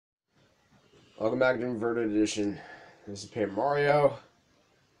Welcome back to Inverted Edition. This is Paper Mario,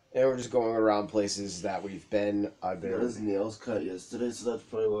 and we're just going around places that we've been. I've been. His nails cut yesterday, so that's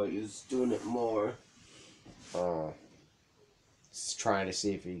probably why he's doing it more. Just trying to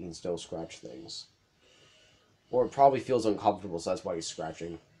see if he can still scratch things. Or it probably feels uncomfortable, so that's why he's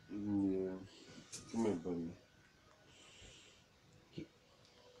scratching. Yeah. Come here, buddy.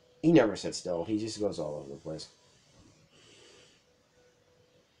 He never sits still. He just goes all over the place.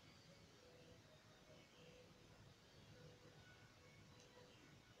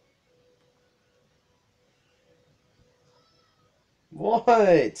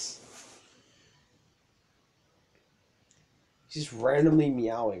 What? He's just randomly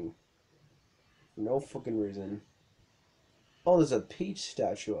meowing. For no fucking reason. Oh, there's a Peach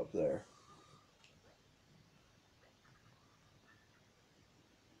statue up there.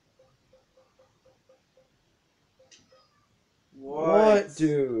 What,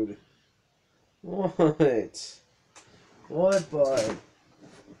 dude? What? What, bud?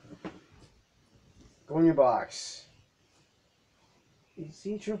 Go in your box.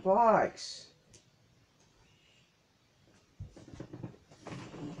 Eat your box.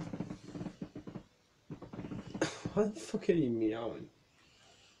 What the fuck are you meowing?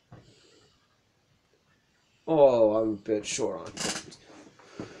 Oh, I'm a bit short on thumbs.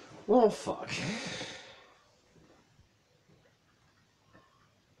 Well, fuck.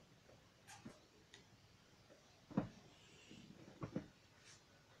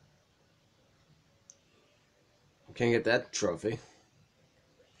 Can't get that trophy.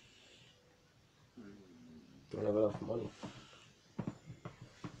 Don't have enough money.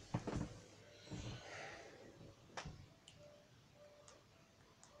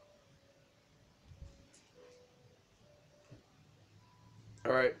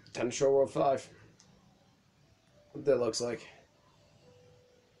 Alright, time to show World 5. What that looks like.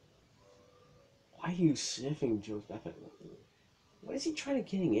 Why are you sniffing Joe's backpack? What is he trying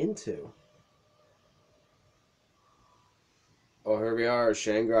to getting into? Oh, here we are,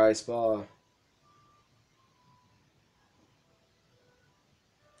 Shanghai Spa.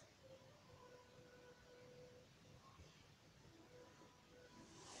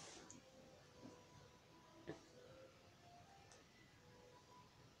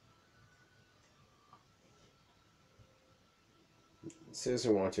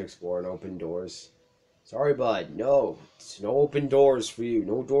 Citizen want to explore and open doors. Sorry, bud. No. It's no open doors for you.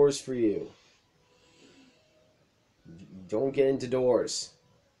 No doors for you. Don't get into doors.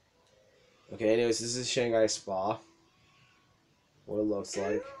 Okay, anyways, this is Shanghai Spa. What it looks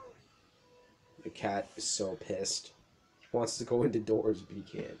like. The cat is so pissed. He wants to go into doors, but he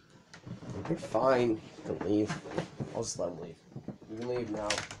can't. You're fine. You can leave. I'll just let him leave. You can leave now.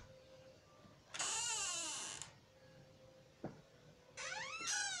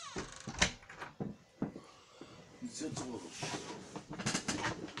 He's such a little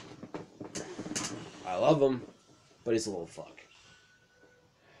I love him, but he's a little fuck.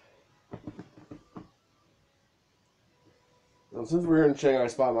 Well, since we're here in Shanghai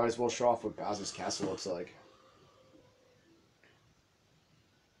Spa, might as well show off what Bowser's Castle looks like.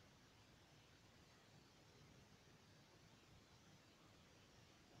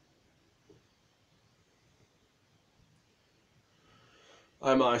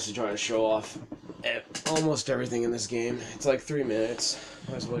 I'm honestly trying to show off almost everything in this game. It's like 3 minutes.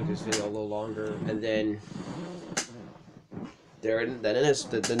 Might as well make this video a little longer, and then then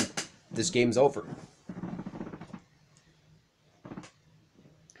this game's over.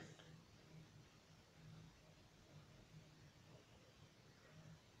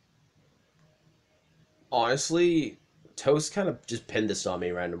 Honestly, Toast kind of just pinned this on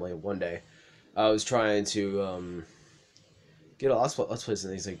me randomly one day. I was trying to get a Let's Plays,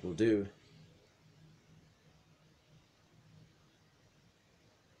 and he's like, well, dude,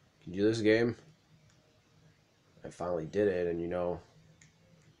 can you do this game? I finally did it, and you know...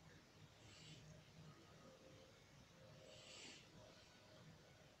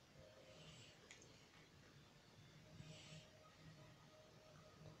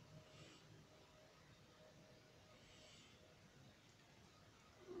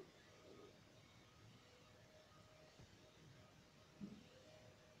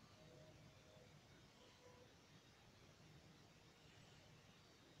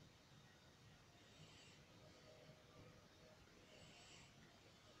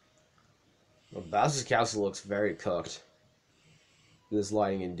 Well, Bowser's Castle looks very cooked. This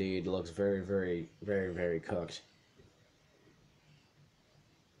lighting indeed looks very, very, very, very cooked.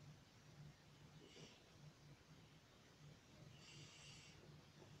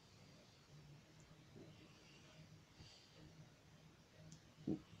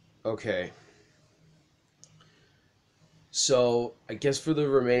 Okay. So I guess for the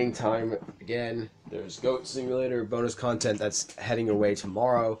remaining time, again, there's Goat Simulator bonus content that's heading your way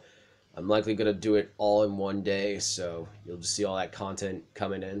tomorrow. I'm likely gonna do it all in one day, so you'll just see all that content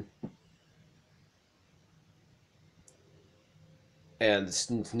coming in. And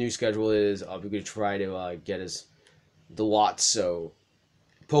the new schedule is I'm gonna try to get the lots. So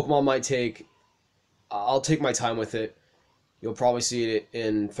Pokemon might take. I'll take my time with it. You'll probably see it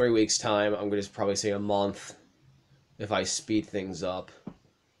in 3 weeks' time. I'm gonna probably say a month. If I speed things up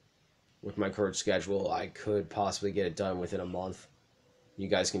with my current schedule, I could possibly get it done within a month. You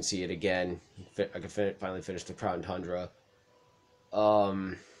guys can see it again. I can finally finish the Crown Tundra.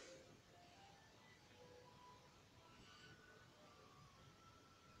 Um,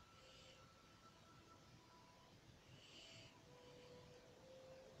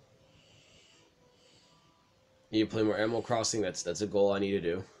 Need to play more Animal Crossing. That's a goal I need to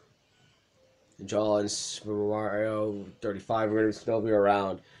do. And Super Mario 35 are going to still be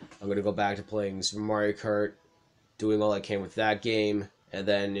around. I'm going to go back to playing Super Mario Kart, doing all I can with that game, and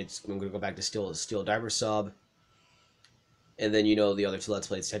then I'm going to go back to Steel Diver Sub, and then the other two Let's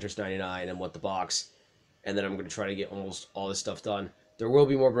Plays, Tetris 99 and What the Box, and then I'm going to try to get almost all this stuff done. There will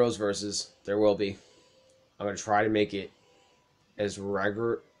be more Bros Versus. There will be. I'm going to try to make it as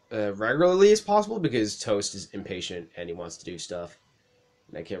regularly as possible because Toast is impatient and he wants to do stuff.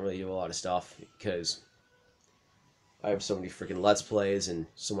 And I can't really do a lot of stuff because I have so many freaking Let's Plays and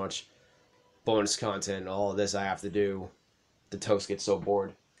so much bonus content and all of this I have to do. The Toast gets so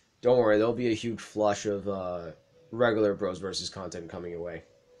bored. Don't worry, there'll be a huge flush of regular Bros versus content coming your way.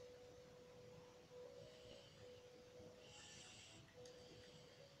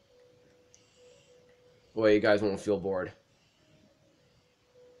 Well, you guys won't feel bored.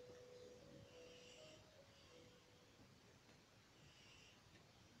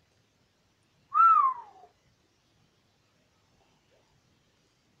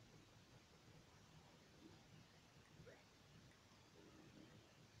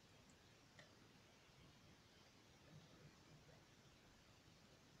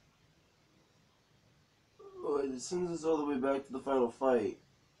 Oh, it sends us all the way back to the final fight.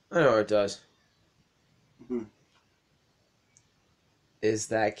 I know it does. Hmm. Is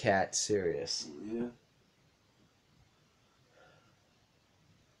that cat serious? Yeah.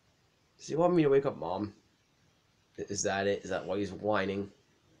 Does he want me to wake up Mom? Is that it? Is that why he's whining?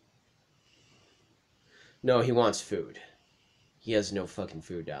 No, he wants food. He has no fucking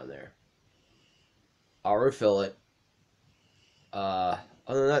food down there. I'll refill it. Other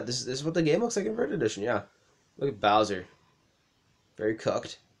than that, this is what the game looks like in Inverted Edition, yeah. Look at Bowser. Very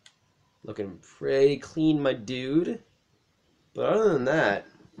cooked. Looking pretty clean, my dude. But other than that...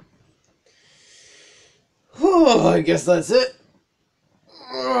 I guess that's it.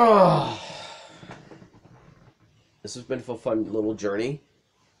 This has been a fun little journey.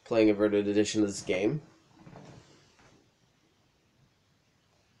 Playing Inverted Edition of this game.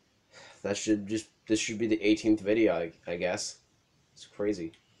 This should be the 18th video, I guess. It's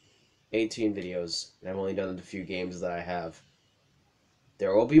crazy. 18 videos, and I've only done the few games that I have.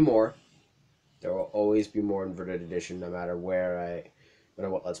 There will be more. There will always be more Inverted Edition, no matter no matter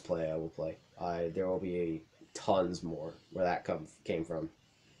what Let's Play I will play. There will be tons more where that came from.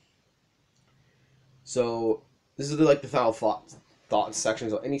 So this is the final thoughts section.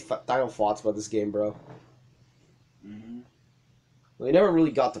 So any final thoughts about this game, bro? Mm-hmm. Well, I never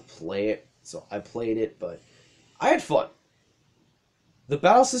really got to play it, so I played it, but I had fun. The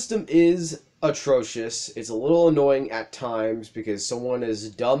battle system is atrocious. It's a little annoying at times because someone as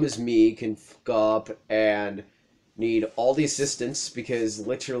dumb as me can fuck up and need all the assistance because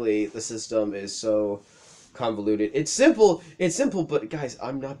literally the system is so convoluted. It's simple, but guys,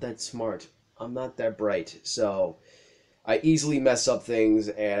 I'm not that smart. I'm not that bright, so I easily mess up things,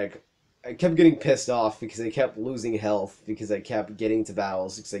 and I kept getting pissed off because I kept losing health, because I kept getting to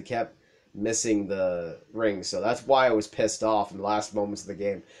battles, because I kept missing the ring. So that's why I was pissed off in the last moments of the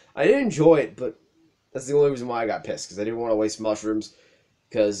game. I did enjoy it, but that's the only reason why I got pissed, because I didn't want to waste mushrooms,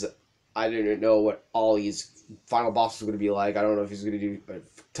 because I didn't know what Ollie's final boss was going to be like. I don't know if he's going to do a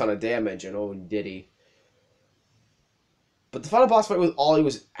ton of damage, and oh, did he. But the final boss fight with Ollie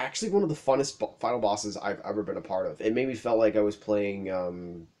was actually one of the funnest final bosses I've ever been a part of. It made me feel like I was playing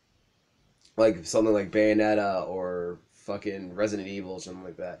like something like Bayonetta or fucking Resident Evil or something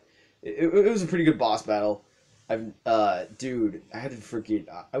like that. It was a pretty good boss battle. Dude, I had to freaking,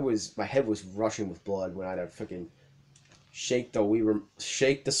 my head was rushing with blood when I had to freaking shake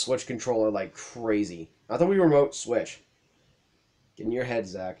the Switch controller like crazy. Not the Wii Remote, Switch. Get in your head,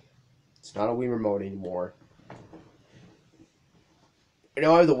 Zach. It's not a Wii Remote anymore. I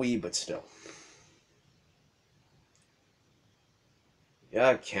know I have the Wii, but still. Yeah,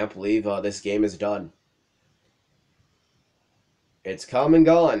 I can't believe this game is done. It's come and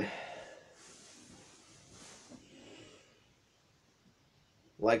gone.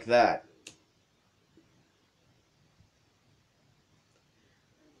 Like that.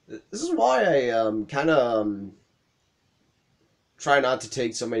 This is why I kind of try not to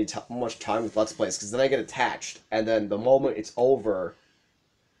take so much time with Let's Plays, because then I get attached, and then the moment it's over,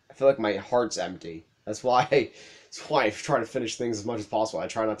 I feel like my heart's empty. That's why I try to finish things as much as possible. I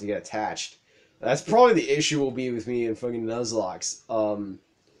try not to get attached. That's probably the issue will be with me and fucking Nuzlocke.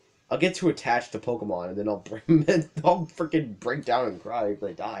 I'll get too attached to Pokemon, and then I'll freaking break down and cry if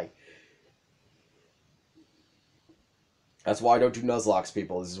they die. That's why I don't do Nuzlocke,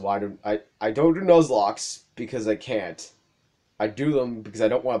 people. This is why I don't do Nuzlocke because I can't. I do them because I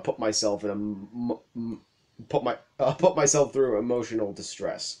don't want to put myself in put myself through emotional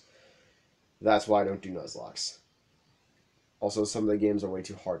distress. That's why I don't do Nuzlocke. Also, some of the games are way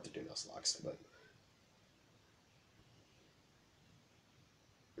too hard to do Nuzlocke, but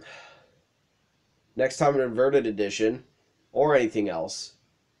next time an inverted edition or anything else,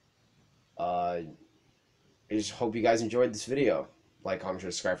 I just hope you guys enjoyed this video. Like, comment,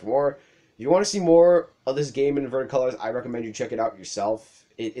 share, subscribe for more. If you want to see more of this game in inverted colors, I recommend you check it out yourself.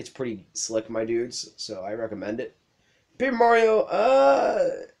 It's pretty slick, my dudes, so I recommend it. Paper Mario,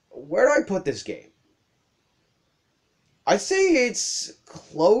 where do I put this game? I'd say it's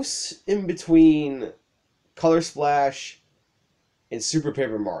close in between Color Splash and Super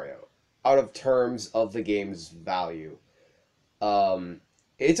Paper Mario, out of terms of the game's value.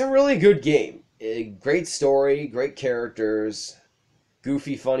 It's a really good game. Great story, great characters,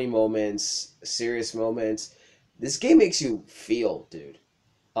 goofy, funny moments, serious moments. This game makes you feel, dude.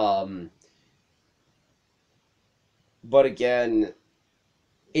 But again,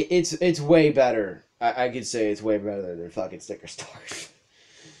 it's way better. I could say it's way better than fucking Sticker Star.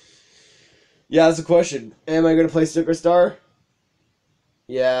 Yeah, that's the question. Am I gonna play Sticker Star?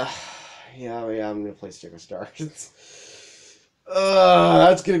 Yeah, I'm gonna play Sticker Star.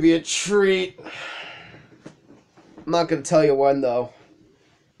 That's gonna be a treat. I'm not gonna tell you when though,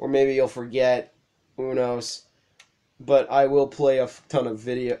 or maybe you'll forget. Who knows? But I will play a ton of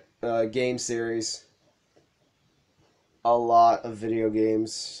game series. A lot of video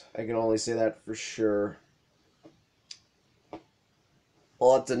games. I can only say that for sure.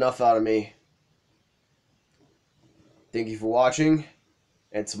 Well, that's enough out of me. Thank you for watching.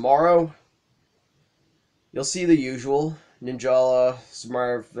 And tomorrow, you'll see the usual. Ninjala, Super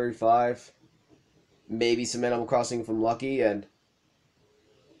Mario 35, maybe some Animal Crossing from Lucky, and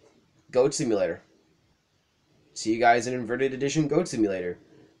Goat Simulator. See you guys in Inverted Edition Goat Simulator,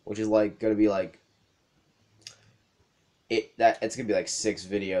 which is like gonna be like it's gonna be like 6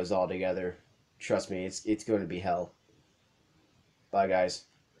 videos all together. Trust me, it's going to be hell. Bye, guys.